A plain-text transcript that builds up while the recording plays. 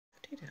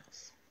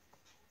details.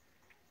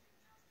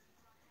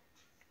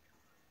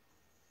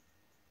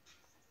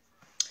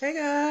 Hey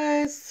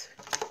guys.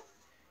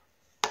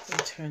 Let me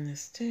turn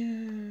this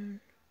down.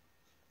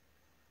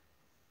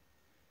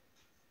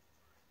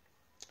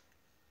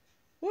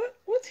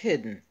 What's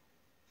hidden?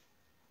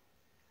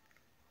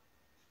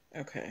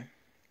 Okay.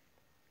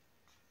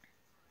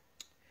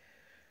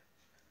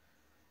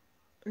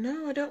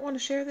 No, I don't want to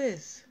share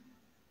this.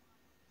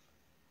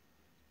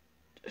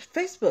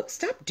 Facebook,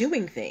 stop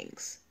doing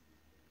things.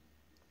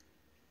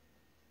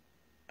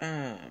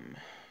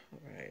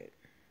 Right.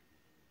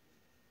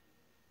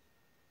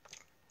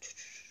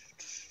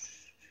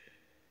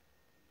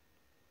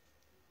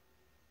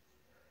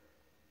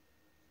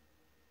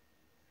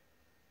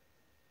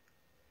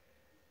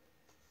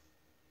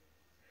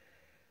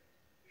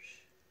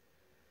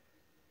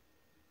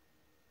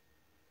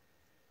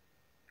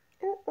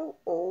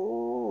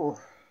 Oh.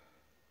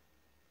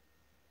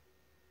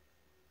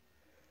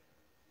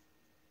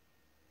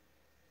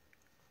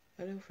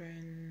 Hello,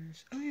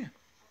 friends. Oh, yeah.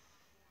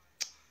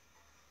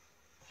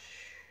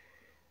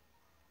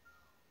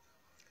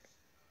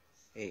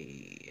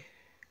 Hey.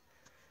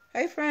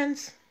 Hey,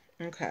 friends.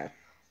 Okay.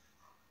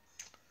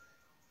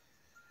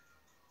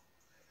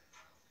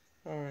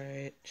 All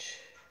right.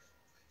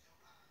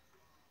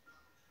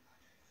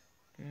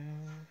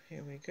 Now,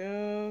 here we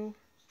go.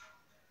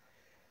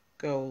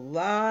 Go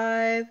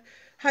live.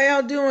 How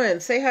y'all doing?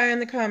 Say hi in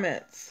the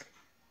comments.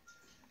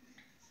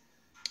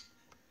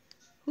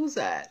 Who's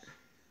that?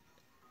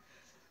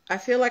 I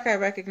feel like I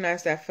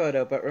recognize that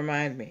photo, but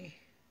remind me.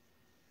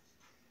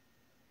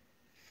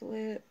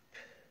 Flip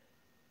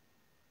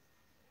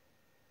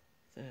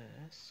the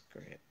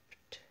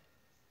script.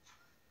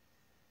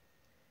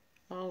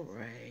 All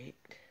right.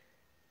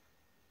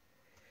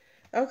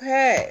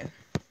 Okay.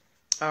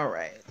 All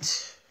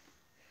right.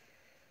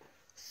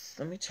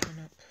 So let me turn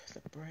up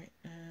the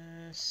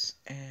brightness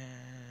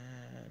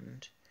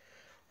and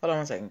hold on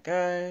one second,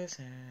 guys,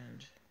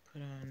 and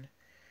put on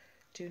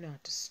Do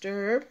Not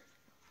Disturb.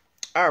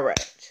 All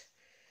right.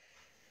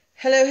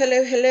 Hello,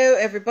 hello, hello,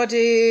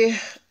 everybody.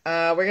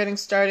 We're getting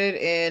started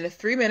in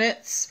 3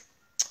 minutes.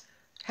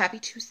 Happy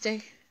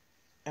Tuesday.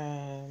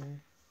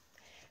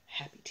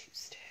 Happy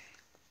Tuesday.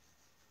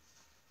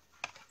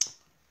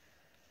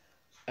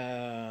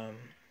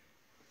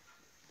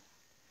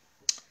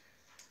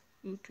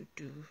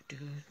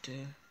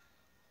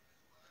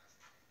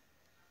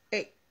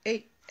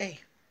 Hey.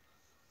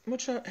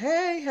 What's up?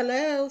 Hey,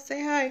 hello.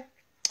 Say hi.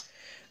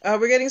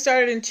 We're getting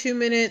started in 2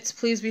 minutes.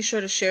 Please be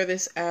sure to share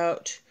this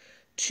out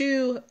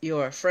to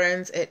your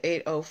friends at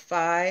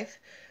 8:05.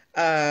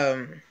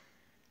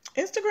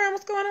 Instagram,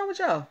 what's going on with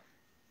y'all?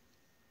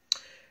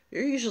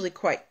 You're usually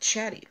quite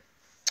chatty.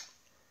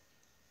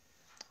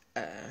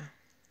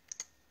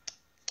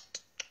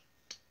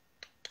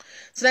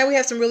 Tonight we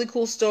have some really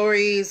cool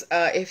stories.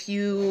 If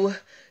you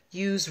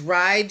use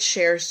ride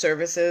share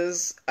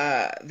services,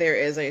 there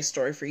is a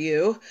story for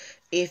you.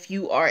 If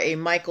you are a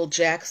Michael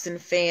Jackson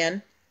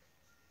fan,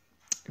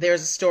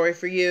 there's a story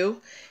for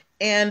you.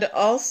 And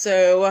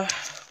also,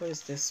 what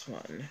is this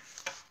one?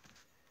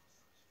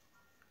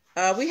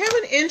 We have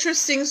an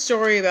interesting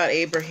story about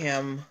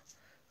Abraham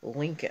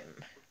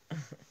Lincoln.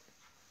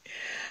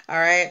 All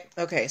right.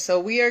 Okay. So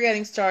we are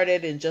getting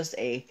started in just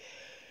a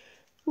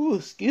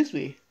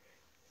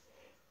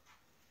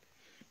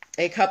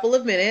couple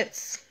of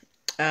minutes.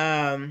 Is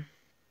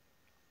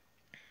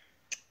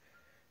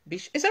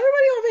everybody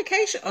on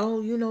vacation?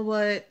 Oh, you know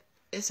what?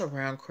 It's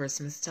around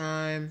Christmas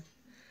time.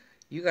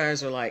 You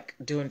guys are like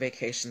doing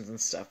vacations and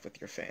stuff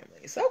with your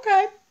families.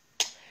 Okay.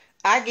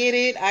 I get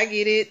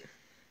it.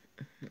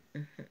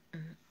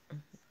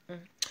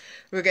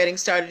 We're getting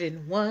started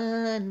in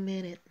 1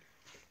 minute.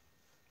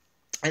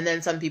 And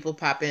then some people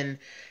pop in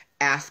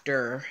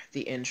after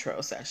the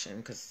intro session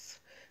because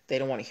they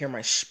don't want to hear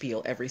my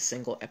spiel every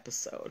single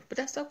episode. But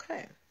that's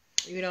okay.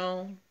 You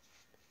know,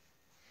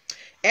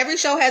 every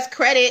show has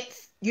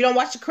credits. You don't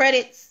watch the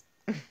credits.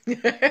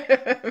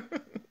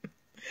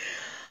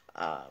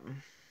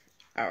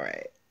 All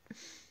right.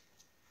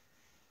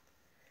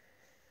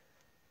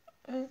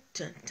 Oh,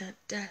 dun, dun,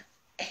 dun.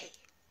 Hey.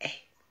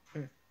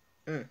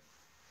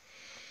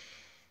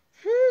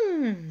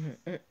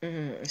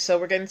 So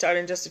we're getting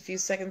started in just a few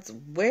seconds.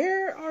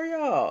 Where are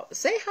y'all?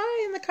 Say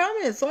hi in the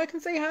comments so I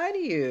can say hi to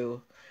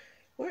you.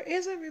 Where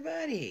is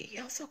everybody?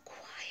 Y'all so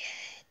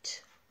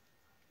quiet.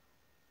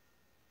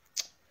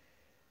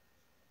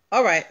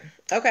 All right.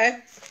 Okay.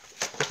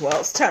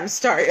 Well, it's time to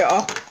start,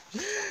 y'all.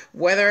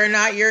 Whether or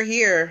not you're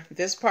here,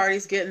 this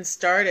party's getting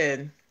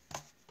started.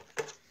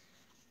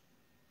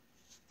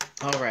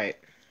 All right.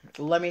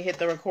 Let me hit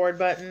the record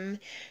button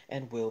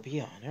and we'll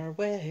be on our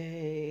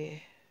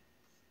way.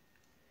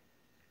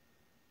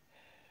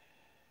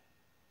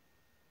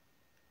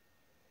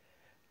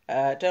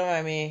 Don't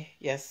mind me.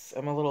 Yes,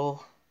 I'm a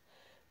little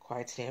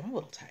quiet today. I'm a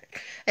little tired.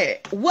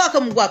 Hey,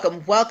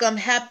 welcome.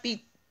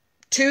 Happy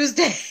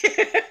Tuesday.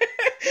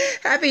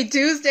 Happy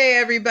Tuesday,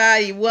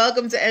 everybody.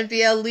 Welcome to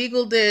NPL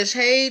Legal Dish.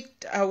 Hey,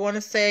 I want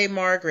to say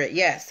Margaret.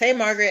 Yes. Hey,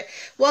 Margaret.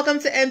 Welcome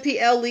to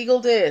NPL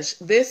Legal Dish.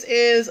 This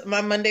is my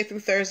Monday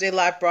through Thursday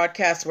live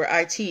broadcast where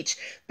I teach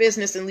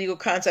business and legal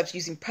concepts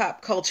using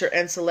pop culture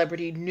and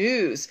celebrity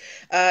news.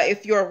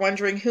 If you're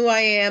wondering who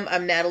I am,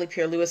 I'm Natalie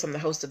Pierre-Lewis. I'm the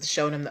host of the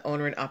show, and I'm the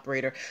owner and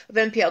operator of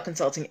NPL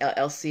Consulting,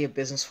 LLC, a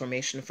business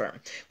formation firm.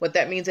 What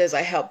that means is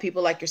I help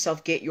people like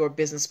yourself get your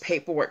business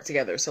paperwork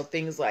together. So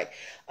things like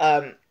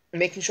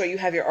making sure you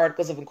have your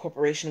articles of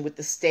incorporation with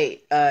the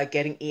state,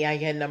 getting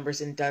EIN numbers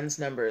and DUNS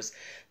numbers,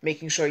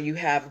 making sure you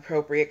have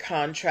appropriate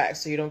contracts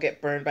so you don't get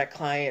burned by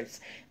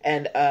clients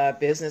and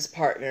business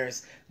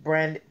partners,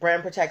 brand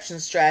protection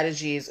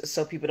strategies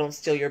so people don't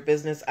steal your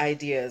business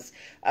ideas,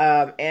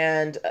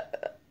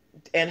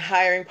 and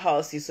hiring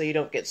policies so you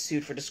don't get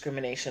sued for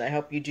discrimination. I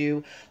help you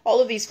do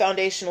all of these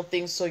foundational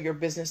things so your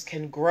business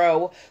can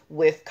grow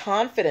with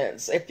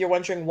confidence. If you're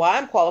wondering why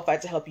I'm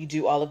qualified to help you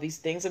do all of these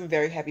things, I'm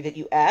very happy that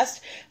you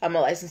asked. I'm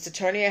a licensed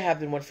attorney. I have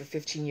been one for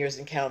 15 years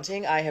and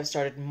counting. I have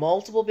started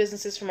multiple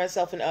businesses for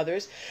myself and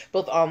others,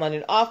 both online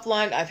and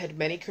offline. I've had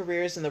many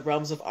careers in the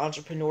realms of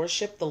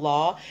entrepreneurship, the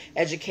law,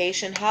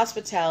 education,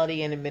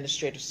 hospitality, and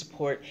administrative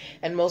support.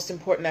 And most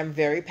important, I'm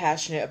very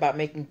passionate about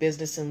making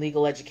business and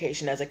legal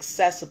education as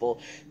accessible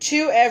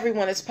to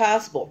everyone as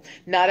possible.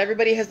 Not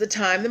everybody has the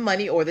time, the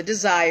money, or the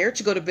desire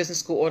to go to business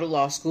school or to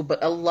law school,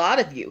 but a lot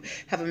of you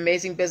have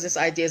amazing business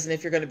ideas, and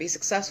if you're going to be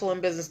successful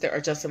in business, there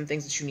are just some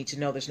things that you need to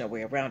know. There's no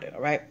way around it,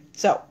 all right?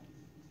 So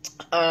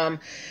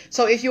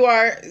if you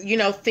are,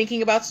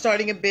 thinking about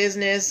starting a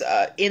business,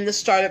 in the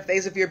startup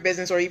phase of your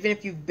business, or even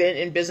if you've been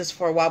in business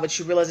for a while, but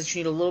you realize that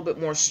you need a little bit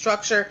more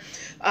structure,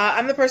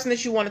 I'm the person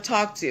that you want to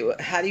talk to.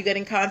 How do you get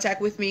in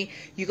contact with me?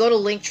 You go to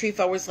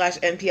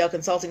linktr.ee/NPL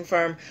Consulting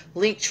Firm,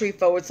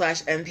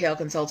 linktr.ee/NPL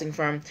Consulting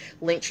Firm,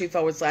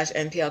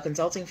 linktr.ee/NPL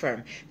Consulting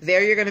Firm.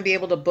 There you're going to be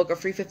able to book a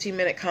free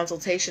 15-minute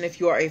consultation if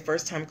you are a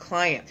first-time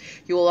client.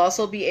 You will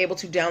also be able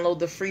to download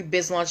the free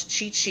Biz Launch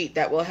cheat sheet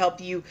that will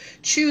help you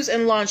choose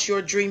and launch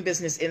your dream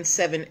business in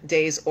 7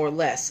 days or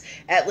less.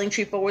 At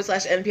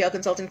linktr.ee/NPL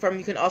Consulting Firm,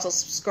 you can also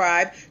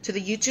subscribe to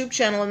the YouTube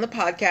channel and the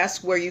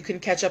podcast where you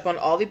can catch up on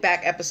all the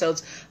back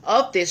episodes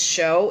of this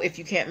show if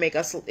you can't make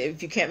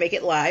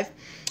it live.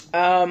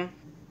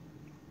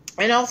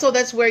 And also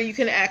that's where you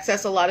can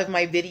access a lot of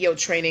my video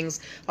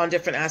trainings on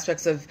different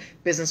aspects of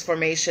business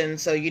formation.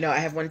 So, I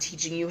have one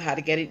teaching you how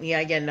to get an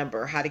EIN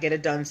number, how to get a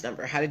DUNS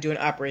number, how to do an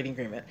operating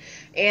agreement.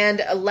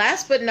 And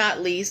last but not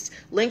least,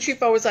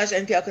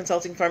 linktr.ee/NPL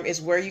Consulting Firm is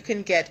where you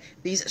can get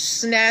these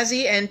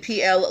snazzy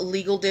NPL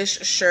Legal Dish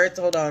shirts.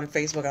 Hold on,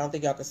 Facebook, I don't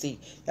think y'all can see.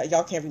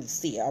 Y'all can't really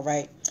see, all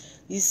right?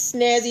 These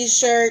snazzy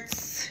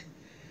shirts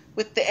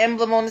with the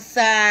emblem on the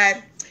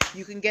side.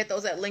 You can get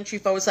those at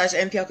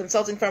linktr.ee/NPL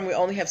Consulting Firm. We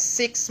only have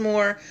 6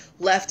 more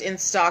left in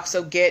stock,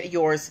 so get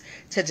yours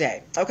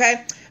today,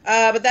 okay?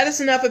 But that is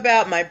enough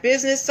about my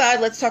business side.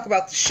 Let's talk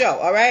about the show,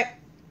 all right?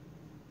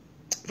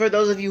 For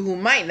those of you who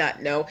might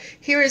not know,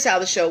 here is how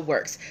the show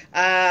works.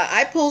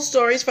 I pull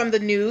stories from the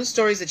news,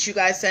 stories that you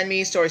guys send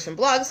me, stories from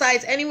blog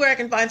sites, anywhere I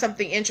can find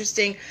something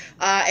interesting,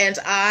 and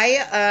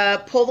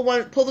I pull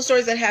the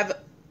stories that have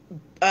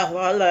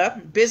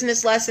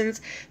business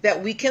lessons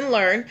that we can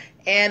learn,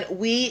 and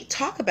we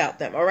talk about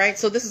them. All right.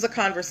 So this is a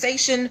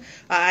conversation.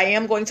 I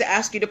am going to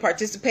ask you to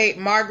participate.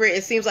 Margaret,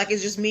 it seems like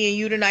it's just me and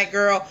you tonight,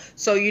 girl.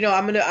 So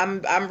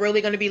I'm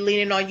really gonna be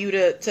leaning on you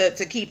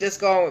to keep this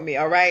going with me.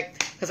 All right,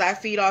 because I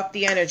feed off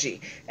the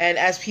energy, and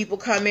as people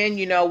come in,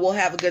 we'll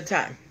have a good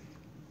time.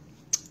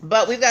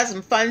 But we've got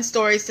some fun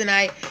stories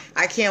tonight.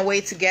 I can't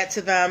wait to get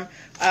to them.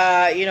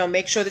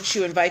 Make sure that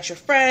you invite your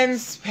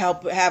friends,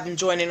 have them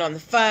join in on the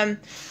fun.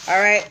 All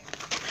right.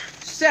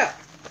 So,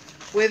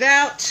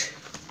 without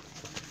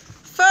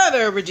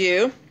further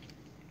ado,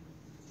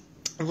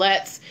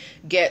 let's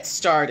get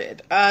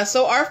started.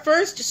 So our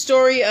first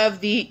story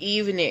of the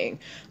evening.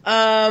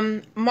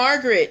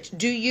 Margaret,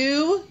 do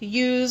you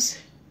use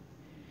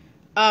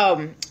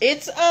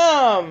it's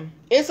a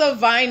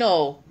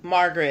vinyl,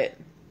 Margaret.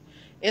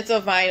 It's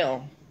a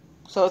vinyl.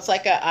 So it's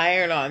like an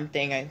iron-on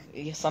thing,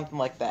 something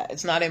like that.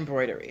 It's not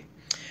embroidery.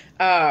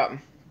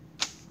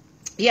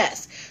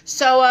 Yes.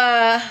 So,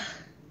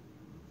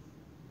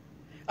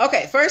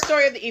 okay, first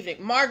story of the evening.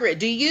 Margaret,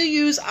 do you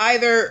use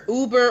either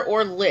Uber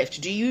or Lyft?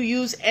 Do you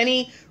use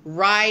any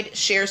ride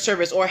share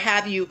service, or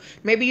have you?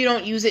 Maybe you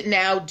don't use it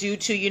now due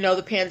to,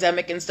 the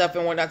pandemic and stuff,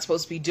 and we're not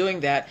supposed to be doing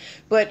that.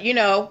 But,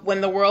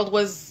 when the world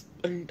was,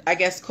 I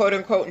guess, quote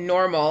unquote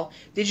normal,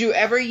 did you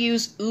ever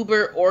use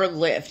Uber or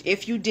Lyft?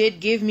 If you did,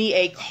 give me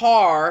a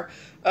car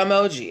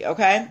emoji,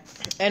 okay?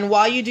 And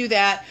while you do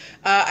that,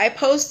 I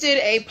posted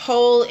a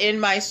poll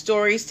in my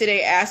stories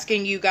today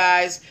asking you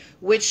guys,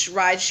 which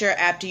rideshare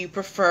app do you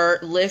prefer,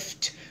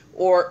 Lyft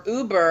or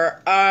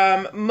Uber?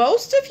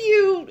 Most of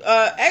you,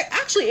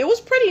 actually, it was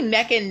pretty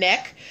neck and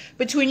neck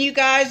between you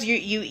guys.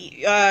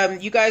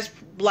 You guys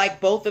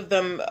like both of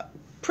them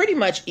pretty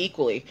much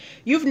equally.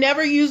 You've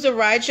never used a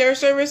rideshare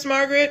service,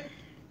 Margaret?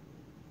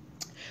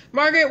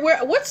 Margaret,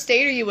 what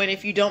state are you in,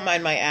 if you don't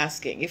mind my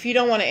asking? If you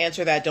don't want to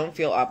answer that, don't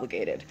feel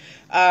obligated.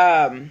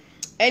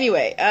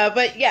 Anyway,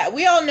 but yeah,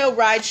 we all know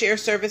rideshare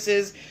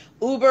services.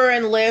 Uber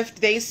and Lyft,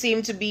 they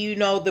seem to be, you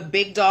know, the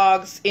big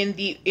dogs in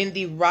the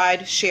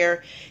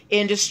rideshare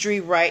industry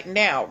right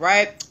now,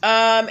 right?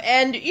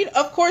 And you know,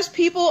 of course,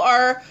 people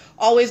are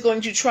always going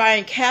to try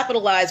and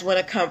capitalize when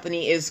a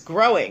company is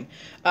growing.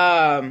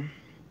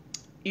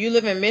 You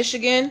live in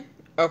Michigan?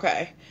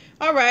 Okay.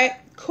 All right,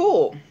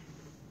 cool.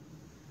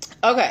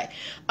 Okay.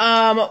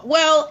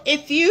 Well,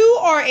 if you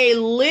are a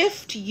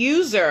Lyft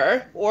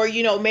user, or,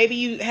 you know, maybe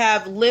you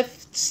have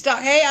Lyft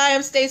stock. Hey, I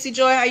am Stacy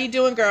Joy. How you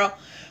doing, girl?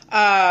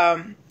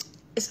 I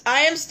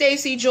am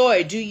Stacy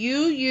Joy. Do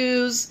you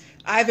use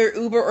either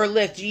Uber or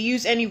Lyft? Do you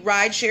use any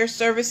rideshare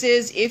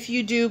services? If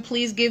you do,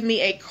 please give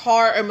me a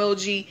car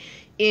emoji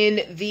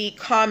in the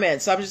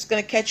comments. So I'm just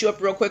going to catch you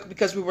up real quick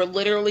because we were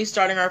literally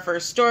starting our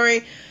first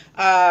story.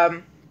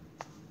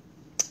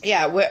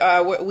 Yeah,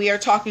 we are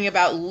talking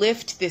about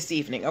Lyft this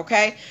evening,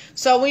 okay?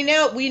 So we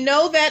know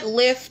that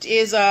Lyft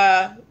is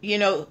you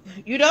know,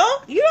 you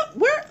don't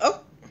where oh,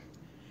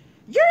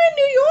 you're in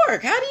New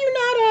York. How do you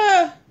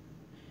not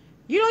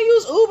you don't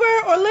use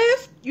Uber or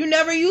Lyft? You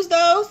never use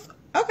those?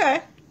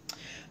 Okay.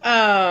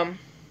 All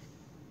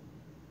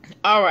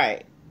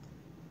right.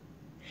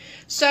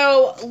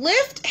 So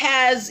Lyft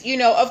has, you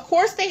know, of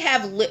course they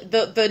have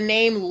the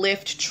name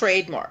Lyft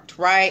trademarked,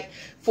 right?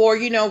 For,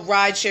 you know,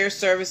 rideshare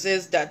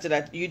services,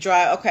 you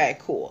drive. Okay,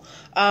 cool.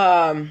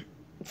 For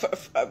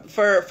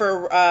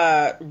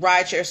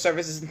rideshare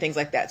services and things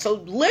like that. So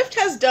Lyft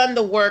has done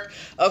the work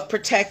of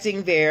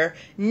protecting their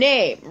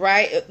name,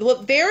 right?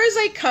 Well, there is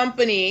a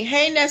company,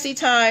 hey Nessie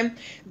Time,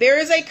 there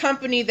is a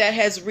company that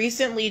has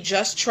recently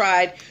just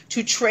tried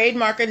to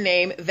trademark a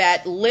name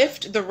that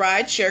Lyft, the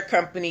rideshare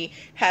company,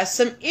 has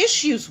some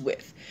issues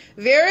with.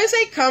 There is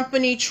a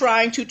company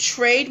trying to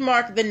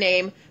trademark the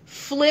name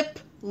Flyp.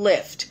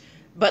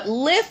 But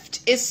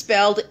Lyft is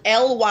spelled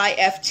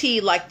L-Y-F-T,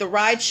 like the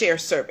rideshare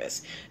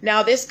service.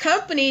 Now, this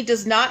company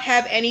does not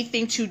have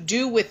anything to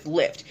do with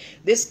Lyft.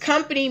 This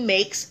company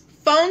makes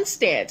phone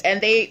stands, and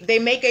they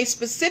make a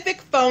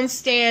specific phone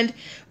stand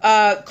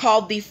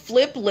called the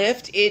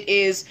Flyp. It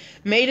is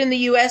made in the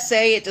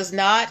USA. It does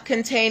not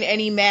contain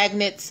any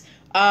magnets,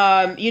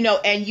 you know,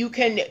 and you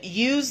can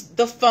use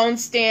the phone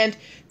stand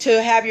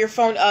to have your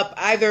phone up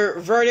either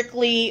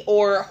vertically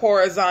or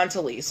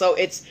horizontally. So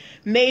it's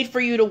made for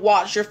you to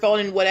watch your phone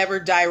in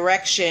whatever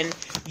direction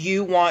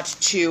you want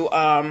to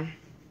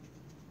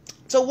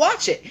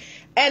watch it.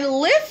 And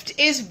Lyft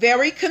is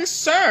very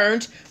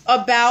concerned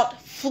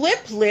about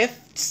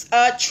Flyp's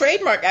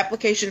trademark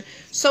application,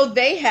 so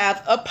they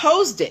have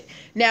opposed it.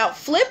 Now,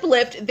 Flyp,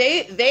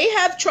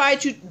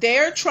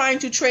 they're trying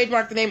to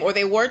trademark the name, or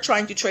they were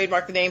trying to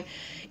trademark the name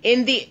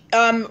in the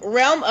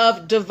realm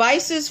of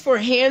devices for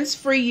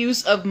hands-free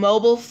use of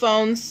mobile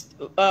phones,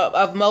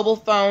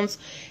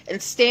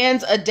 and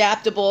stands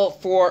adaptable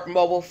for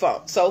mobile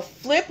phones. So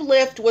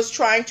Flyp was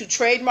trying to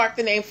trademark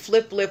the name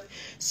Flyp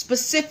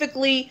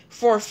specifically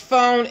for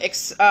phone,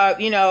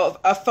 you know,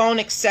 a phone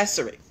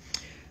accessory.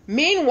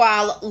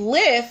 Meanwhile,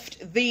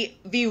 Lyft, the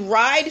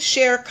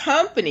rideshare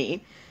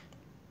company,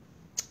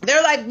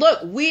 they're like,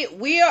 look,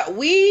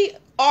 we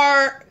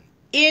are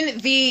in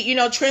the, you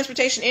know,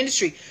 transportation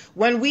industry.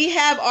 When we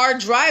have our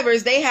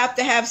drivers, they have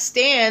to have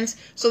stands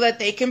so that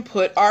they can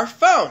put our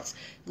phones.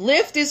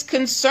 Lyft is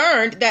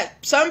concerned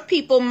that some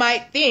people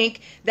might think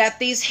that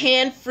these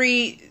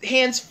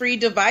hands-free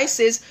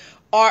devices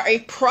are a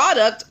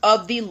product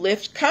of the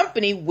Lyft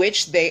company,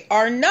 which they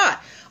are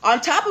not. On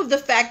top of the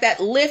fact that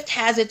Lyft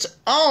has its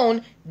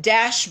own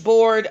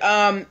dashboard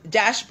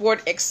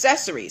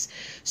accessories.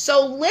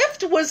 So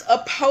Lyft was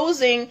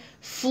opposing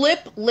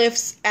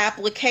Flyp's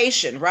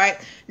application, right?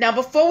 Now,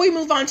 before we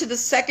move on to the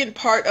second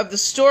part of the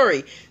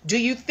story, do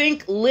you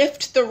think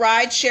Lyft, the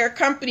rideshare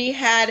company,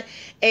 had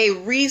a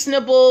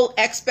reasonable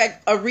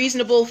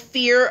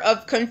fear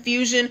of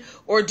confusion,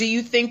 or do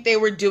you think they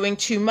were doing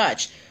too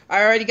much?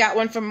 I already got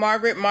one from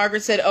Margaret.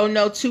 Margaret said, oh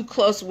no, too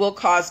close will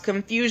cause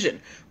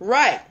confusion.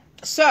 Right.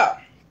 So,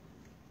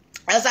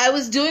 as I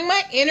was doing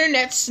my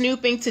internet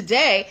snooping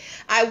today,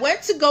 I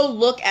went to go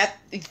look at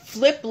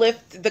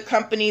Flyp, the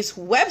company's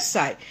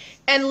website.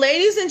 And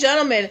ladies and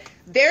gentlemen,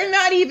 they're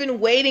not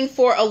even waiting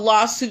for a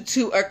lawsuit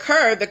to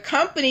occur. The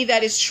company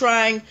that is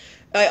trying,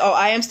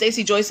 I am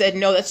Stacy Joy said,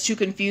 no, that's too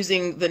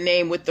confusing, the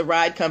name with the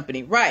ride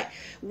company. Right.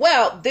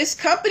 Well, this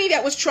company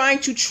that was trying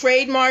to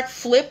trademark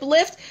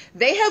Flyp,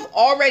 they have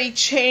already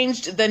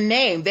changed the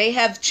name. They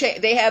have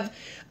changed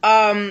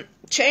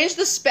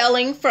the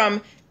spelling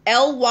from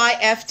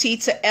L-Y-F-T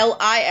to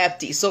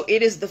L-I-F-T. So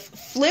it is the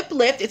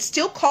Flyp. It's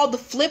still called the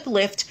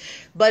Flyp,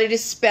 but it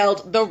is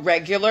spelled the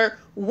regular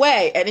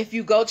way. And if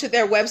you go to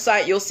their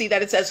website, you'll see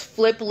that it says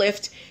Flyp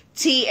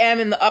TM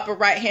in the upper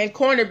right hand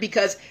corner,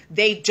 because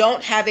they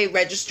don't have a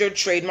registered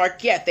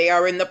trademark yet. They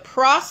are in the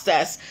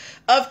process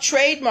of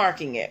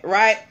trademarking it,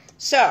 right?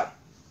 So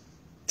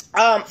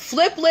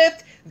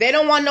Flyp, They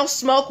don't want no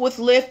smoke with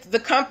Lyft, the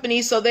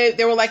company, so they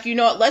were like, you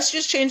know what, let's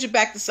just change it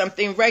back to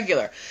something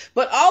regular.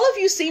 But all of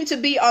you seem to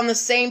be on the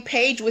same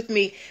page with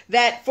me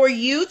that for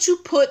you to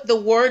put the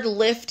word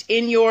Lyft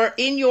in your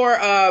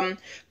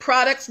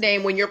product's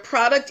name, when your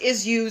product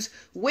is used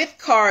with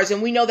cars,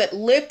 and we know that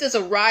Lyft is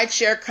a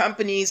rideshare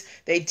company,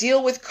 they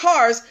deal with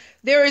cars,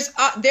 there is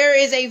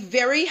a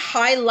very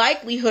high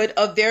likelihood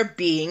of there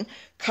being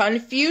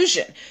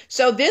confusion.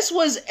 So this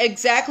was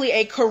exactly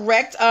a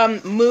correct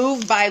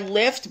move by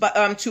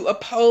Lyft to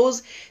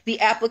oppose the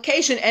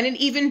application, and an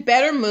even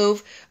better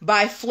move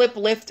by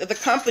Flyp, the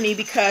company,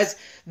 because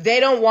they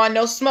don't want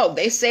no smoke.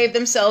 They save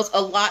themselves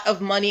a lot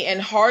of money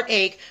and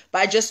heartache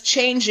by just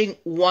changing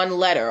one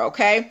letter,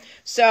 okay?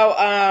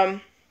 So,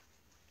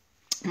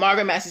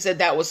 Margaret Massey said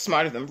that was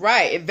smart of them.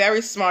 Right,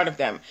 very smart of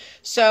them.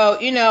 So,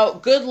 you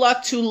know, good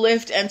luck to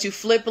Lyft and to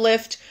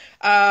Flyp.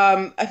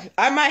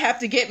 I might have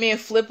to get me a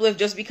Flyp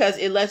just because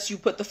it lets you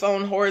put the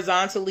phone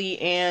horizontally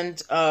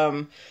and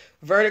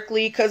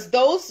vertically, because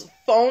those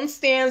phone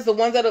stands, the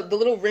ones that are the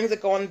little rings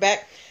that go on the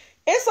back,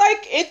 it's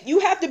like you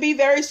have to be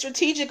very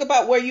strategic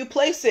about where you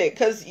place it,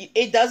 because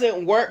it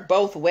doesn't work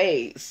both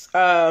ways.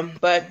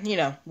 But you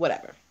know,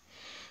 whatever.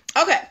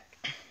 Okay.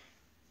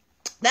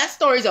 That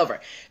story's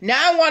over.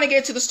 Now I want to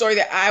get to the story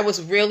that I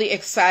was really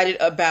excited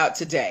about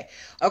today.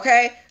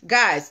 Okay,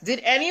 guys,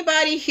 did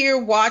anybody here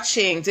watch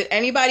the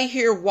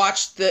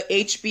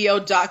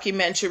HBO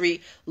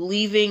documentary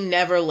Leaving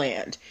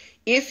Neverland?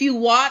 If you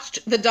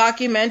watched the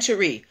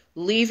documentary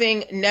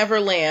Leaving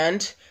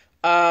Neverland,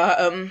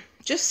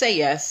 just say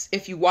yes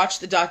if you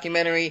watched the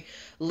documentary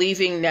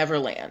Leaving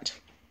Neverland.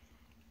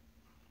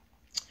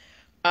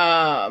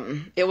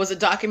 It was a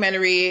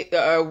documentary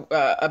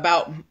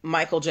about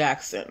Michael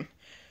Jackson.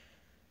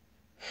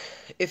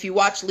 If you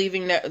watch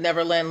Leaving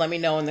Neverland, let me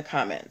know in the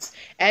comments.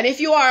 And if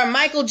you are a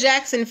Michael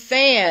Jackson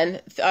fan,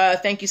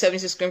 thank you,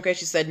 76 Grimcray.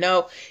 She said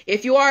no.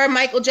 If you are a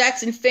Michael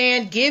Jackson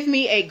fan, give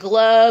me a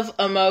glove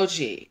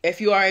emoji.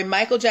 If you are a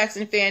Michael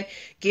Jackson fan,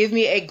 give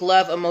me a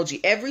glove emoji.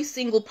 Every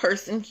single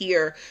person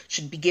here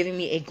should be giving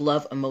me a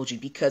glove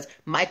emoji, because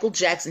Michael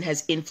Jackson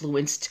has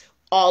influenced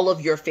all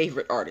of your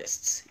favorite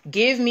artists.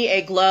 Give me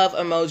a glove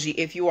emoji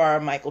if you are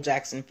a Michael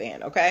Jackson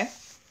fan, okay?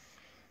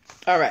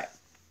 All right.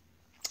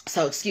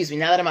 So, excuse me,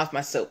 now that I'm off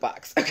my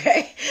soapbox,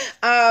 okay?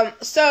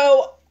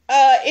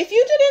 If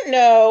you didn't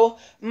know,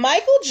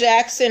 Michael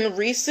Jackson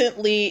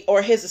recently,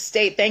 or his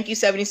estate, thank you,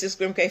 76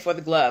 Grimk for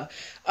the glove.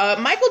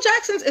 Michael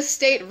Jackson's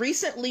estate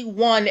recently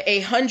won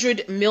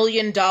 $100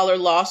 million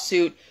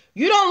lawsuit.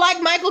 You don't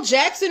like Michael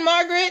Jackson,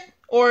 Margaret?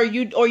 Or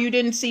you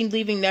didn't see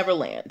Leaving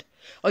Neverland?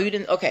 Oh, you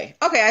didn't? Okay,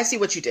 I see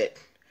what you did.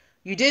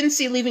 You didn't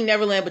see Leaving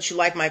Neverland, but you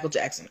like Michael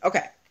Jackson.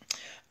 Okay.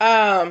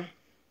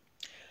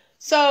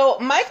 So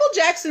Michael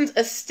Jackson's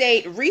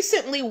estate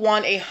recently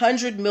won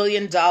 $100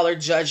 million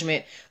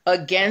judgment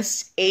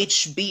against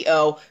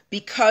HBO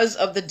because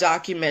of the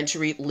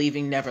documentary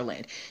Leaving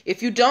Neverland.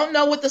 If you don't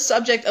know what the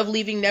subject of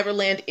Leaving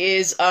Neverland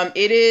is,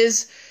 it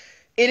is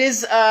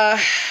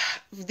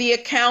the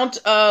account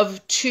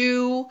of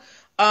two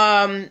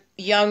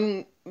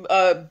young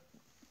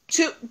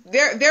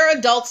they're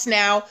adults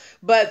now,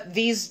 but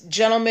these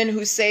gentlemen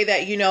who say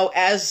that, you know,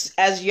 as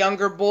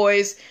younger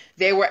boys,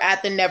 they were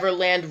at the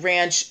Neverland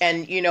Ranch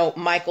and, you know,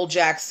 Michael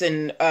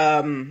Jackson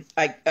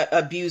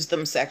abused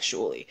them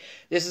sexually.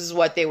 This is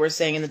what they were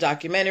saying in the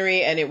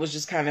documentary, and it was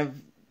just kind of,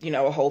 you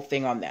know, a whole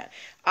thing on that.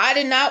 I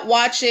did not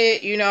watch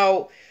it, you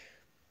know.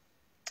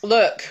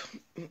 Look,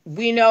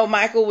 we know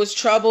Michael was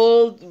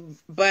troubled,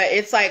 but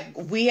it's like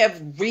we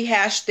have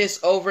rehashed this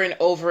over and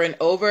over and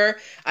over.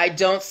 I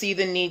don't see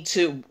the need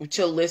to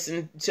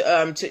listen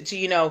to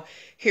you know,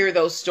 hear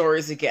those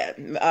stories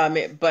again.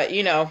 But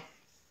you know,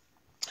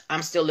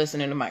 I'm still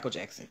listening to Michael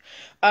Jackson.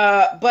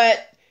 So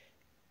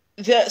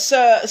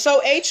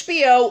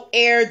HBO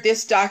aired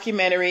this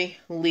documentary,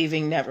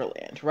 Leaving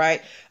Neverland,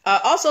 right?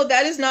 Also,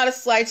 that is not a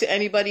slight to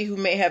anybody who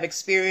may have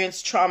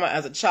experienced trauma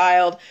as a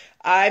child.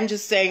 I'm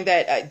just saying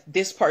that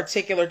this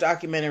particular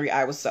documentary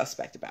I was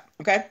suspect about,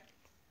 okay?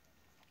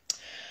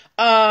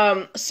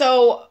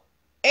 So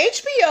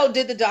HBO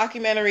did the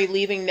documentary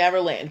Leaving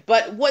Neverland,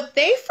 but what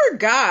they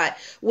forgot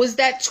was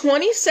that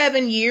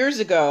 27 years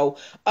ago,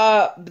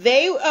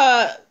 they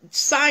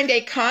signed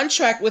a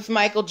contract with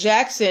Michael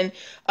Jackson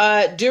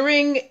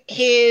during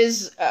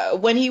his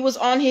when he was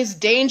on his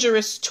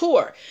Dangerous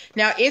tour.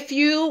 Now, if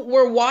you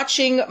were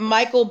watching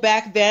Michael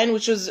back then,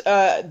 which was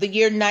the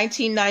year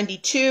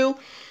 1992,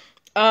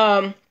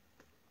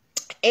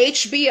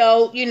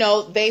 HBO, you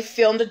know, they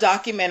filmed a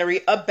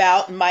documentary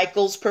about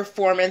Michael's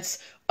performance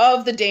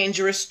of the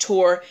Dangerous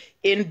tour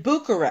in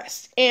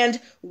Bucharest.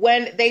 And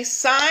when they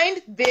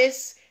signed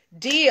this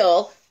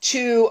deal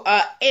to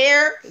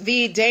air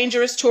the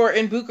Dangerous tour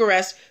in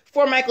Bucharest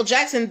for Michael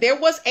Jackson, there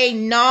was a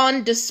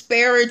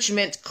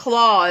non-disparagement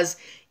clause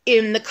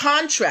in the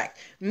contract,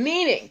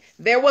 meaning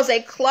there was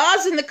a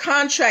clause in the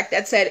contract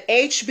that said,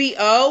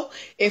 HBO,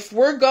 if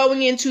we're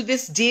going into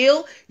this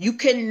deal, you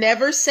can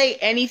never say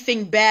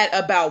anything bad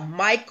about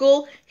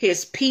Michael,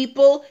 his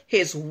people,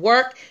 his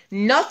work,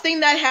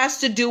 nothing that has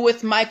to do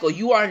with Michael.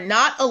 You are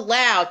not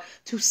allowed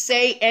to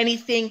say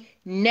anything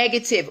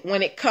negative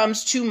when it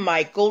comes to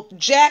Michael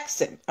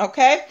Jackson,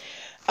 okay?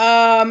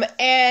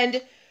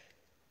 And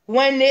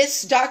when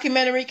this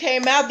documentary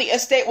came out, the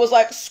estate was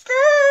like,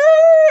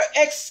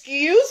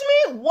 excuse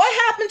me? What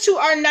happened to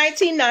our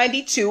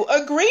 1992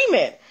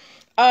 agreement?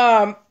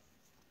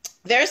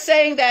 They're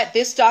saying that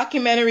this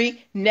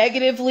documentary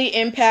negatively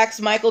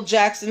impacts Michael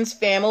Jackson's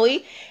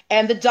family,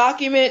 and the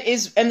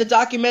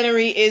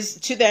documentary is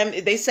to them,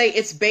 they say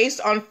it's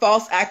based on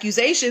false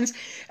accusations,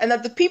 and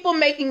that the people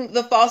making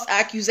the false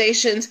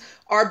accusations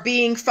are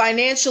being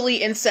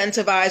financially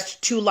incentivized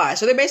to lie.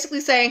 So they're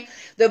basically saying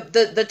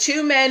the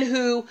two men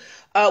who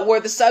were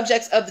the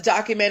subjects of the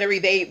documentary,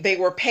 they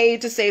were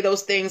paid to say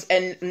those things,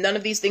 and none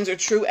of these things are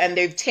true, and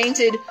they've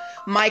tainted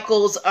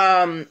Michael's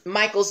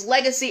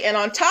legacy. And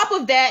on top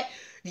of that,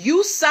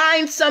 you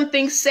signed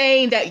something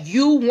saying that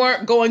you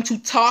weren't going to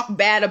talk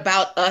bad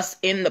about us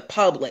in the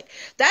public.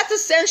 That's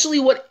essentially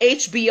what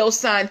HBO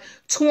signed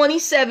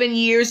 27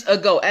 years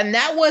ago. And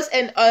that was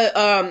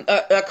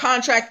a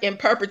contract in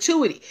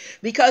perpetuity,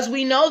 because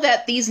we know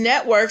that these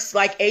networks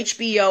like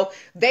HBO,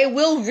 they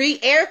will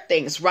re-air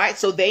things, right?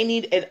 So they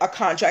need a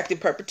contract in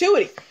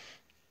perpetuity.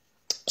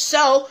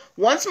 So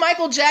once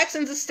Michael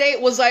Jackson's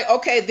estate was like,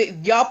 okay,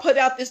 y'all put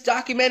out this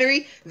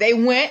documentary,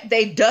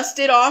 they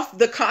dusted off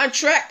the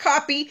contract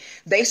copy,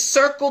 they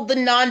circled the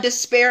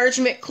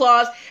non-disparagement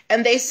clause,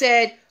 and they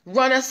said,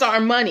 run us our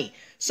money.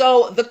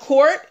 So the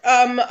court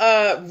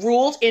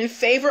ruled in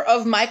favor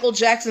of Michael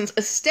Jackson's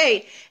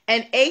estate,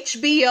 and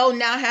HBO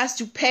now has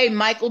to pay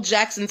Michael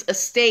Jackson's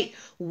estate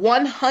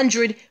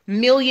 $100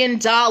 million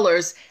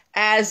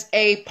as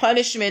a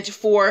punishment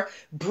for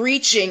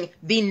breaching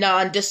the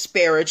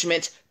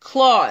non-disparagement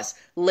clause.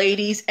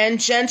 Ladies and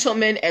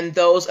gentlemen, and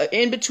those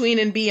in between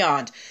and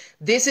beyond,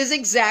 this is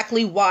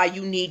exactly why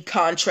you need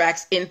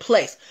contracts in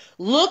place.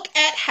 Look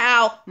at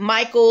how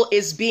Michael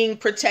is being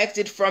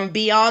protected from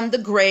beyond the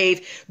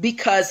grave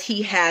because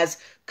he has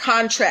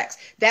contracts.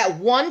 That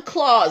one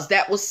clause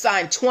that was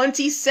signed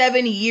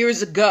 27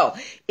 years ago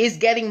is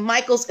getting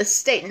Michael's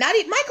estate.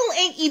 Michael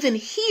ain't even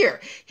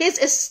here. His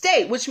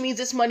estate, which means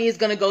this money is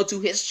going to go to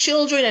his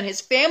children and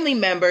his family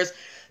members.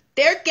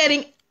 They're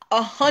getting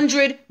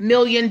 $100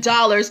 million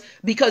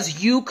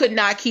because you could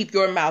not keep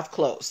your mouth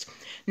closed.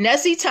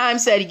 Nessie Time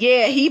said,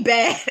 yeah, he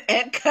bad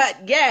and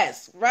cut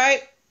gas,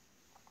 right?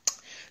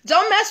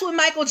 Don't mess with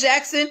Michael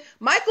Jackson.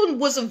 Michael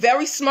was a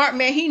very smart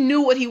man. He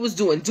knew what he was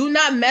doing. Do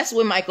not mess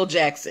with Michael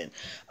Jackson.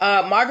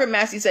 Margaret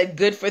Massey said,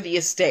 good for the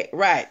estate.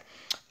 Right.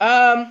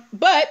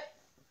 But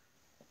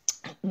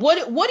I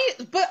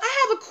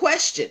have a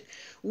question.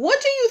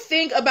 What do you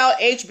think about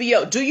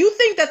HBO? Do you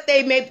think that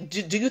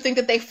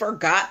they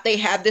forgot they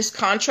had this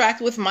contract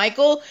with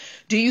Michael?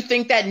 Do you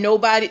think that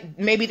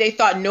maybe they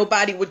thought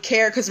nobody would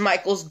care because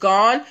Michael's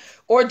gone?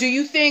 Or do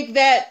you think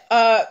that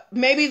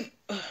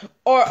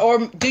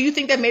or do you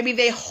think that maybe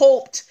they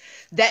hoped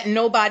that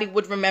nobody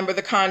would remember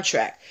the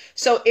contract?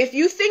 So if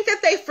you think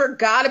that they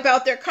forgot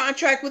about their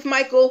contract with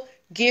Michael,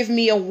 give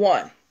me a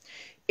 1.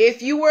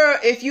 If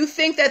you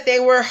think that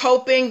they were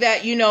hoping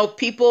that,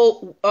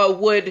 people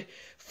would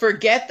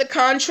forget the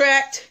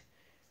contract,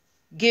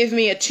 give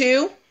me a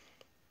 2.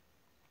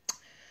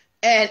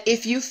 And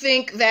if you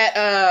think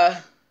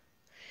that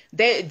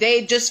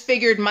they just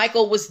figured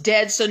Michael was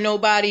dead so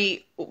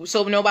nobody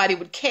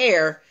would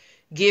care,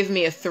 give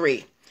me a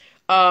 3.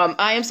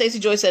 I am Stacey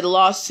Joy said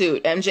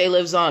lawsuit. MJ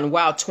lives on.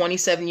 Wow,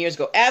 27 years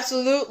ago.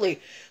 Absolutely.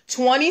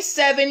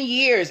 27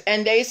 years.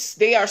 And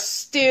they are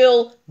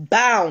still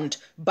bound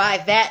by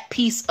that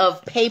piece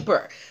of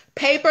paper.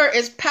 Paper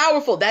is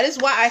powerful. That is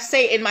why I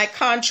say in my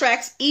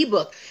contracts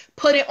ebook,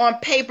 put it on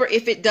paper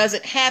if it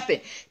doesn't happen.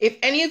 If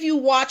any of you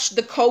watch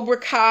the Cobra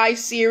Kai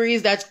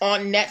series that's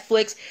on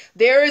Netflix,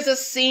 there is a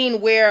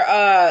scene where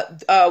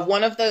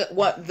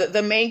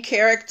the main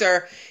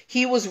character,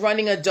 he was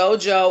running a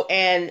dojo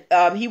and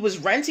he was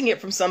renting it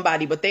from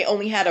somebody, but they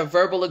only had a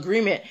verbal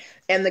agreement.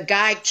 And the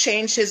guy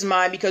changed his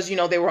mind because,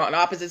 they were on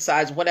opposite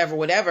sides,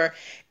 whatever.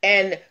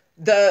 And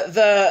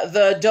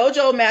the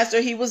dojo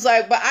master, he was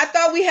like, but I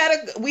thought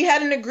we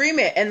had an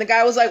agreement. And the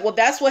guy was like, well,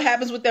 that's what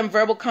happens with them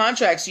verbal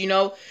contracts.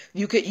 You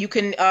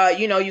can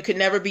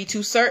never be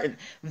too certain.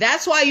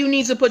 That's why you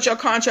need to put your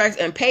contracts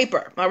in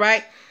paper. All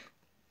right.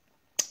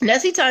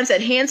 Nessie Time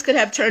said hands could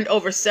have turned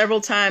over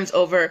several times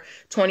over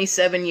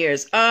 27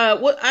 years.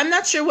 I'm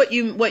not sure what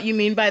you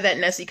mean by that,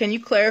 Nessie. Can you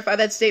clarify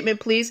that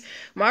statement, please?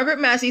 Margaret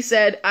Massey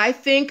said, I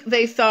think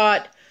they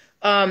thought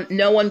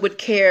no one would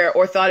care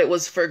or thought it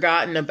was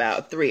forgotten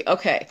about. 3.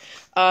 Okay.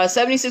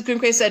 76 Green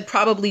Cray said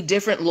probably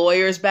different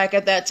lawyers back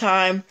at that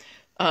time.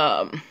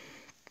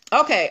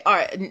 Okay. All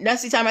right.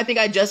 Nessie Time, I think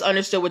I just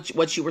understood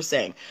what you were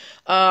saying.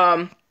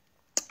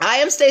 I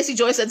am Stacey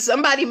Joy said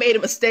somebody made a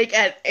mistake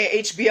at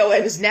HBO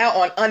and is now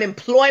on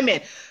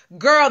unemployment.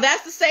 Girl,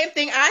 that's the same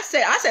thing I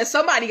said. I said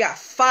somebody got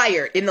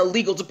fired in the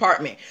legal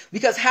department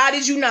because how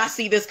did you not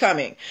see this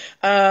coming?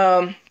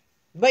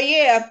 But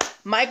yeah,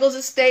 Michael's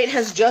estate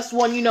has just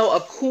won, a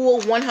cool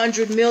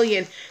 $100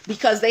 million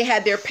because they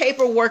had their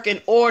paperwork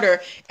in order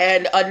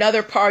and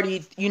another party,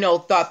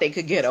 thought they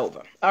could get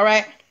over. All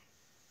right.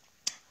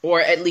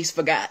 Or at least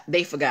forgot.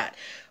 They forgot.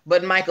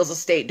 But Michael's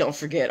estate, don't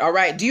forget. All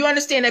right. Do you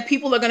understand that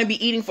people are going to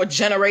be eating for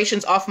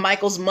generations off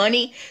Michael's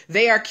money?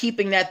 They are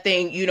keeping that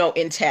thing,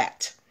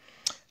 intact.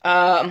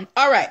 All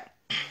right.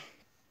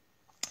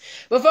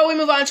 Before we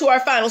move on to our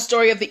final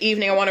story of the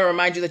evening, I want to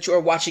remind you that you are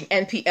watching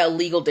NPL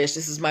Legal Dish.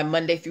 This is my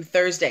Monday through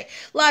Thursday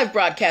live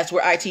broadcast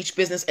where I teach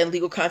business and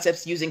legal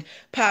concepts using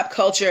pop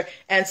culture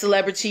and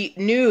celebrity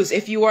news.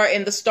 If you are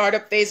in the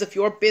startup phase of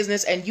your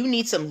business and you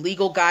need some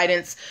legal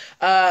guidance,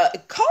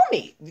 call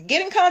me.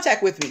 Get in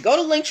contact with me. Go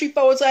to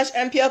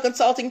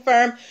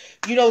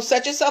linktr.ee/nplconsultingfirm.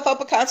 Set yourself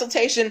up a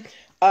consultation.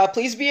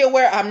 Please be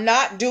aware I'm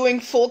not doing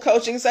full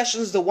coaching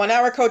sessions. The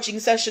 1-hour coaching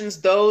sessions,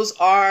 those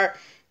are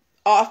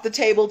off the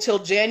table till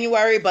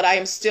January, but I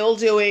am still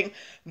doing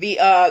the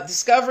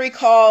discovery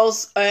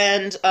calls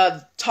and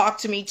talk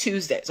to me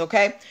Tuesdays.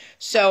 Okay,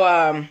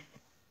 so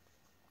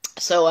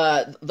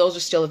those are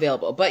still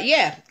available. But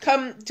yeah,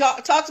 come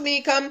talk to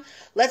me. Come,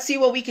 let's see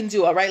what we can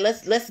do. All right,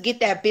 let's get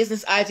that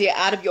business idea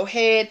out of your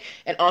head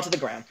and onto the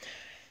ground.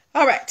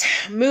 All right,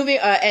 moving,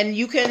 and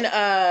you can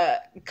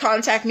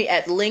contact me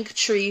at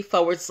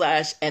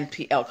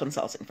linktr.ee/NPL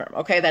Consulting Firm.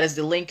 Okay, that is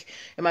the link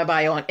in my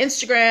bio on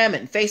Instagram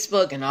and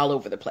Facebook and all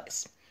over the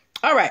place.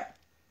 All right,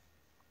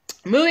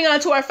 moving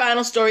on to our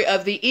final story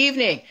of the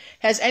evening.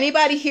 Has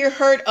anybody here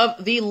heard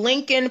of the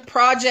Lincoln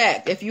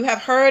Project? If you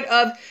have heard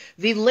of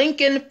the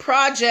Lincoln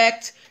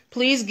Project,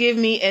 please give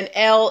me an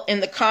L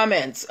in the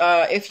comments.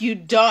 If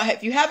you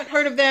haven't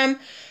heard of them,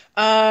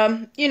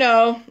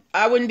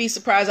 I wouldn't be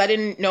surprised. I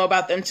didn't know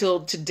about them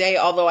until today,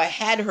 although I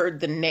had heard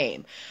the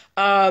name.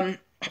 The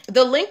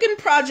Lincoln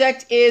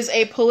Project is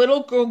a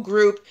political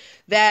group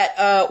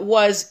that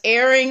was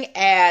airing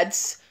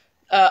ads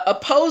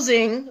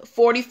opposing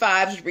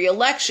 45's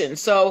re-election.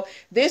 So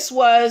this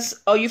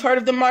was, you've heard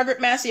of the Margaret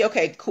Massey?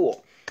 Okay,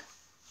 cool.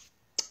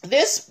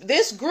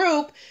 This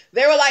group,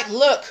 they were like,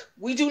 look,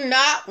 we do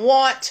not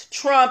want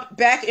Trump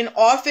back in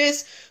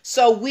office,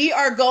 so we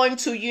are going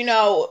to,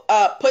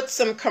 put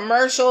some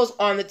commercials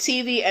on the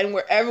TV and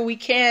wherever we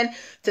can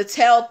to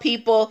tell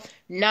people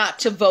not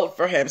to vote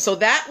for him. So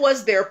that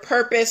was their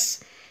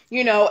purpose,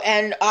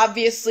 and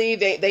obviously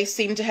they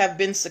seem to have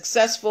been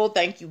successful.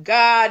 Thank you,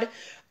 God.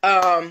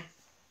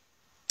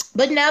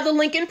 But now the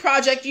Lincoln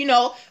Project,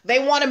 they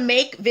want to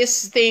make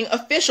this thing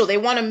official. They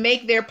want to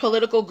make their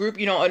political group,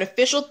 an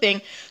official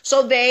thing.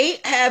 So they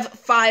have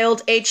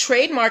filed a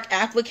trademark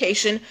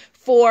application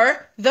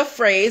for the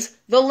phrase,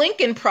 the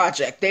Lincoln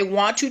Project. They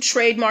want to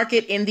trademark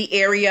it in the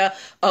area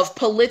of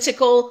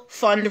political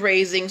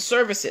fundraising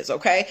services,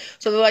 okay?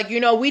 So they're like,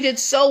 we did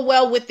so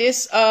well with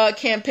this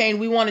campaign,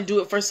 we want to do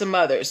it for some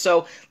others.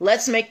 So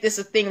let's make this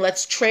a thing.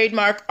 Let's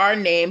trademark our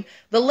name,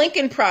 the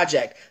Lincoln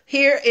Project.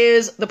 Here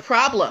is the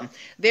problem.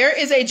 There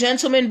is a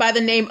gentleman by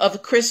the name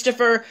of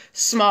Christopher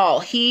Small.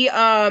 He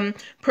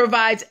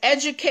provides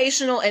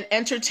educational and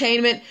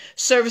entertainment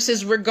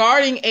services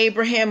regarding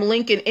Abraham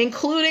Lincoln,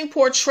 including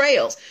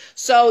portrayals.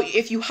 So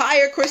if you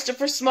hire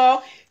Christopher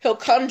Small, he'll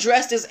come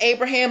dressed as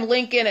Abraham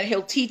Lincoln and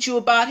he'll teach you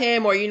about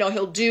him, or,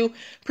 he'll do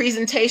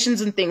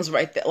presentations and things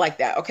like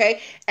that, okay?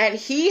 And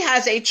he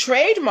has a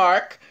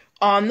trademark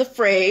on the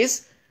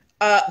phrase,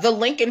 the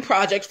Lincoln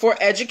Project for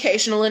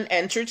educational and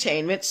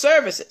entertainment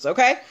services,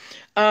 okay?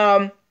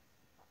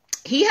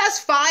 He has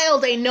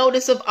filed a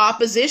notice of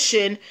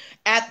opposition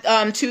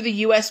to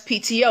the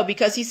USPTO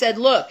because he said,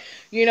 look,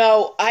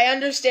 I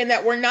understand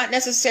that we're not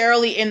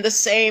necessarily in the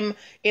same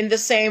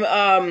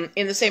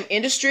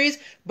industries,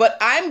 but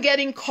I'm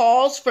getting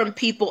calls from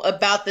people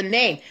about the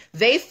name.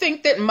 They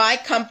think that my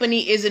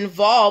company is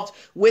involved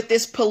with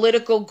this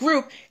political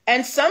group,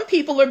 and some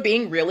people are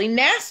being really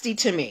nasty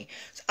to me.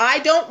 I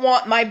don't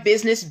want my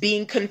business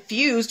being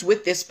confused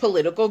with this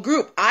political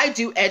group. I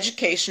do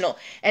educational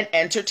and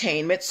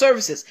entertainment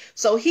services.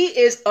 So he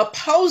is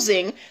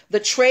opposing the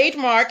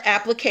trademark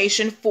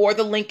application for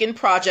the Lincoln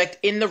Project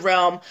in the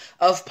realm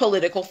of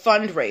political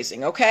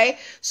fundraising, okay?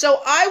 So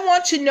I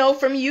want to know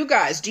from you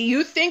guys, do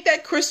you think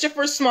that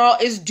Christopher Small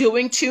is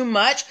doing too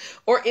much,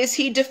 or is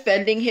he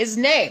defending his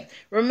name?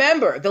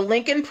 Remember, the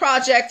Lincoln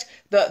Project,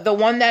 the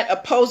one that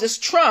opposes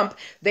Trump,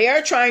 they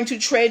are trying to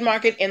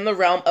trademark it in the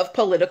realm of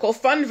political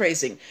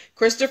fundraising.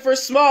 Christopher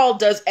Small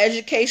does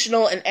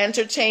educational and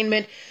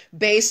entertainment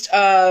based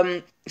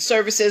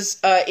services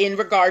in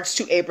regards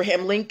to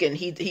Abraham Lincoln.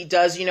 He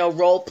does,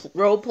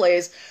 role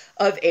plays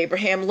of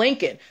Abraham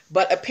Lincoln.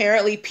 But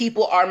apparently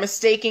people are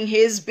mistaking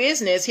his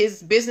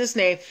business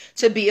name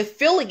to be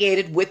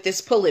affiliated with this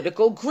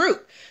political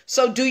group.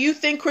 So do you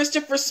think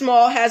Christopher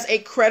Small has a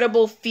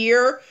credible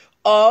fear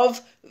of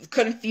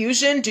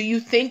confusion? Do you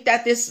think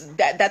that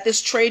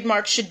this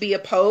trademark should be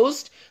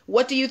opposed?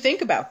 What do you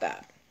think about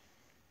that?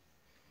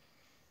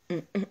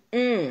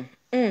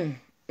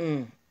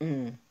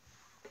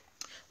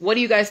 What do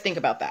you guys think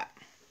about that?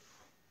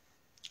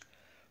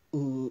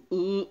 Ooh,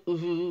 ooh,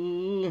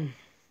 ooh.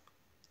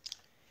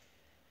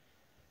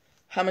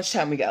 How much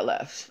time we got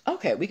left?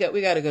 Okay, we got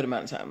a good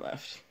amount of time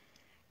left.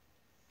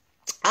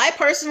 I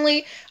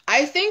personally,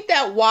 I think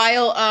that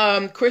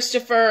while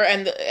Christopher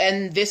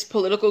and this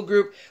political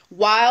group,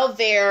 while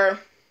their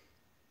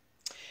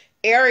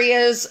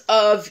areas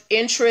of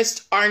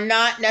interest are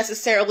not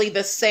necessarily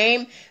the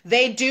same,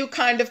 they do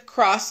kind of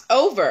cross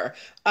over.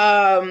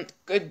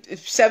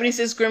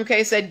 76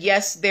 Grimk said,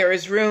 yes, there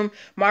is room.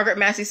 Margaret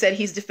Massey said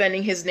he's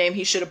defending his name.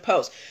 He should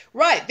oppose.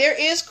 Right. There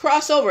is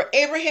crossover.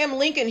 Abraham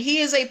Lincoln, he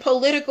is a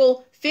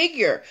political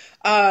figure,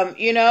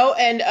 you know,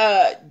 and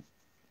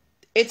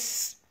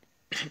it's,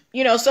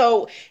 you know,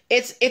 so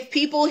it's, if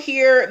people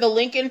hear the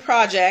Lincoln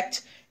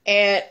Project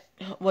and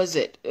was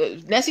it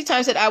Nessie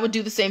Time said I would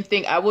do the same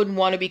thing. I wouldn't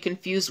want to be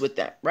confused with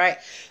them, right?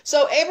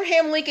 So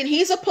Abraham Lincoln,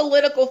 he's a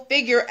political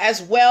figure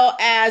as well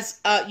as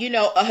you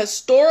know, a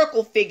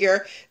historical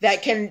figure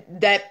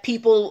that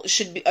people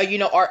should be you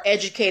know, are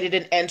educated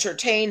and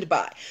entertained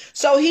by.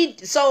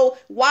 So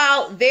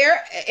while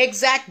their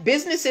exact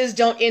businesses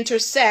don't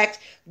intersect,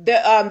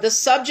 the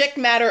subject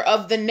matter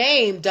of the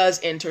name does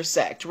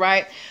intersect,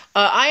 right?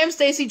 I am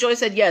Stacy Joy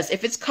said, yes,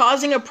 if it's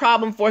causing a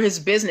problem for his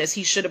business,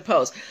 he should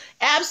oppose.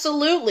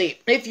 Absolutely.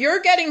 If you're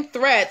getting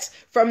threats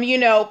from, you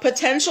know,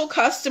 potential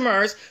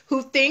customers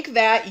who think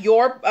that you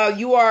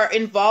are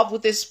involved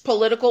with this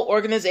political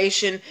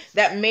organization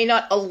that may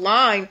not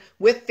align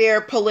with their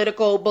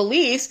political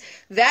beliefs,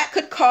 that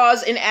could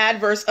cause an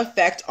adverse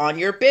effect on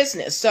your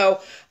business.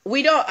 So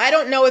I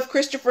don't know if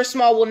Christopher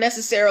Small will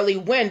necessarily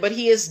win, but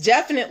he is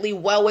definitely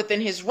well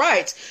within his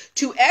rights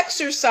to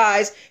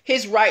exercise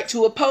his right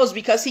to oppose,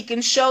 because he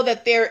can show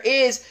that there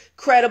is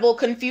credible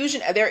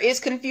confusion. There is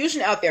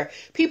confusion out there.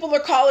 People are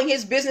calling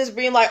his business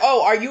being like,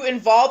 oh, are you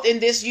involved in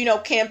this, you know,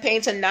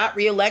 campaign to not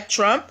reelect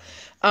Trump?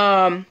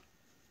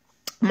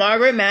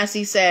 Margaret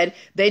Massey said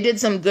they did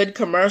some good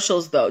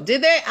commercials though.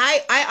 Did they?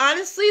 I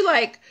honestly,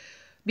 like,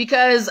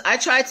 because I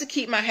tried to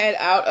keep my head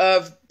out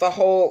of the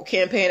whole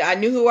campaign. I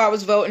knew who I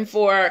was voting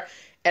for,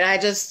 and I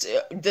just,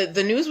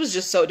 the news was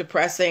just so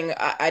depressing.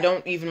 I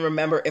don't even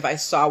remember if I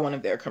saw one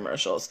of their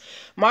commercials.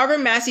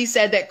 Margaret Massey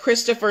said that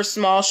Christopher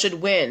Small should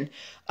win.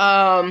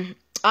 I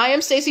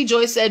am Stacey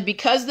Joyce said,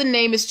 because the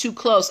name is too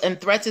close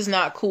and threats is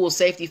not cool,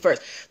 safety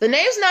first. The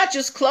name's not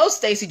just close,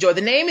 Stacey Joy.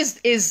 The name is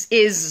the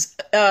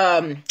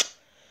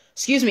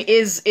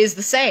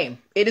same.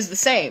 It is the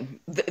same.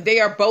 They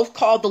are both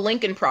called the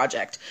Lincoln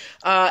Project.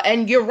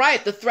 And you're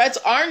right. The threats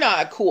are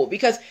not cool,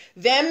 because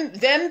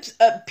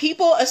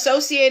people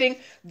associating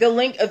the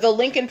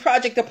Lincoln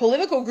Project, the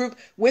political group,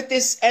 with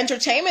this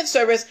entertainment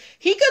service,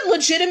 he could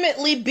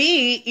legitimately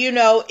be, you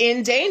know,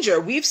 in danger.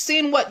 We've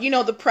seen what, you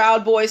know, the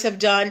Proud Boys have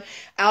done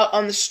out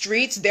on the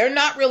streets. They're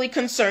not really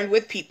concerned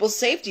with people's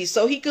safety.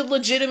 So he could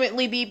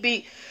legitimately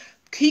be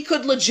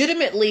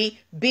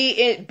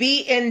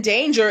in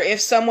danger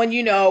if someone,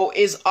 you know,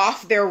 is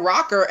off their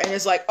rocker and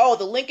is like, oh,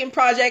 the Lincoln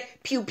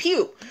Project, pew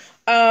pew.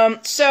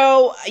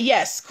 So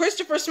yes,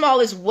 Christopher Small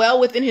is well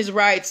within his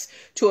rights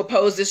to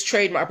oppose this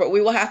trademark, but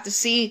we will have to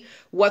see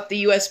what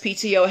the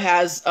USPTO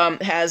has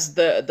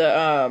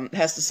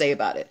to say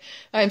about it.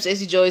 I'm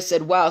Stacey Joyce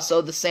said, wow,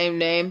 so the same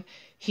name,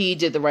 he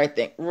did the right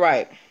thing.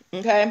 Right.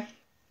 Okay.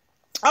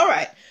 All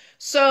right.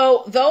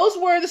 So those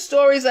were the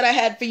stories that I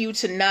had for you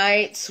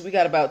tonight. We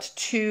got about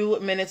 2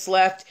 minutes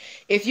left.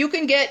 If you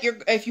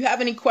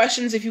have any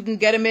questions, if you can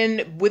get them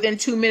in within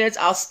 2 minutes,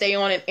 I'll stay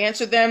on and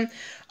answer them.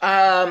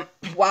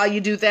 While you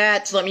do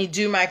that, let me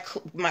do my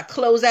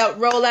closeout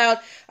rollout.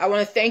 I want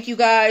to thank you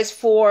guys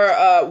for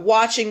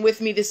watching with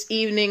me this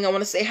evening. I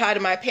want to say hi to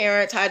my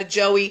parents, hi to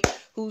Joey,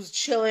 who's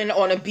chilling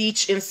on a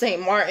beach in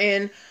St.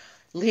 Martin,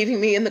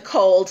 leaving me in the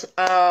cold.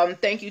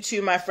 Thank you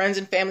to my friends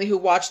and family who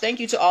watched. Thank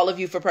you to all of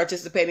you for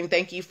participating.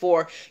 Thank you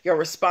for your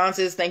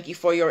responses. Thank you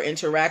for your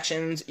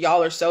interactions.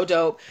 Y'all are so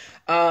dope.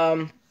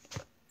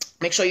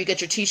 Make sure you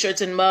get your t-shirts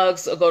and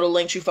mugs. Go to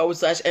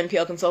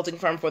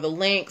linktr.ee/nplconsultingfirm for the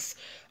links.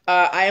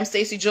 I am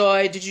Stacey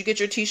Joy. Did you get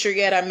your t-shirt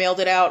yet? I mailed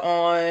it out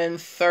on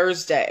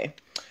Thursday.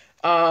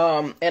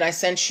 And I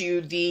sent you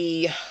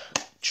the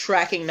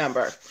tracking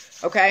number.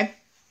 Okay?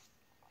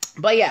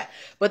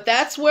 But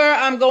that's where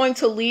I'm going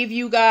to leave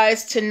you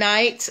guys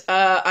tonight.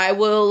 I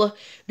will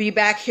be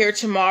back here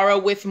tomorrow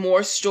with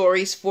more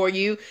stories for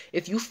you.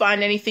 If you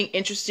find anything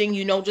interesting,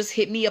 you know, just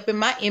hit me up in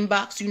my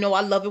inbox. You know,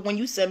 I love it when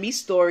you send me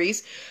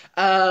stories.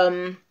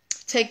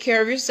 Take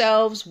care of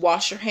yourselves.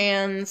 Wash your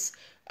hands.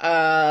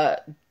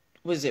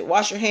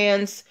 Wash your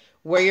hands.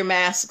 Wear your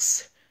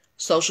masks.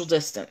 Social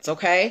distance.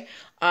 Okay.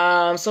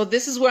 So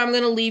this is where I'm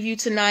going to leave you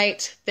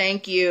tonight.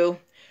 Thank you.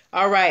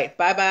 All right.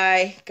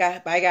 Bye-bye.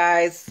 Bye,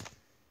 guys.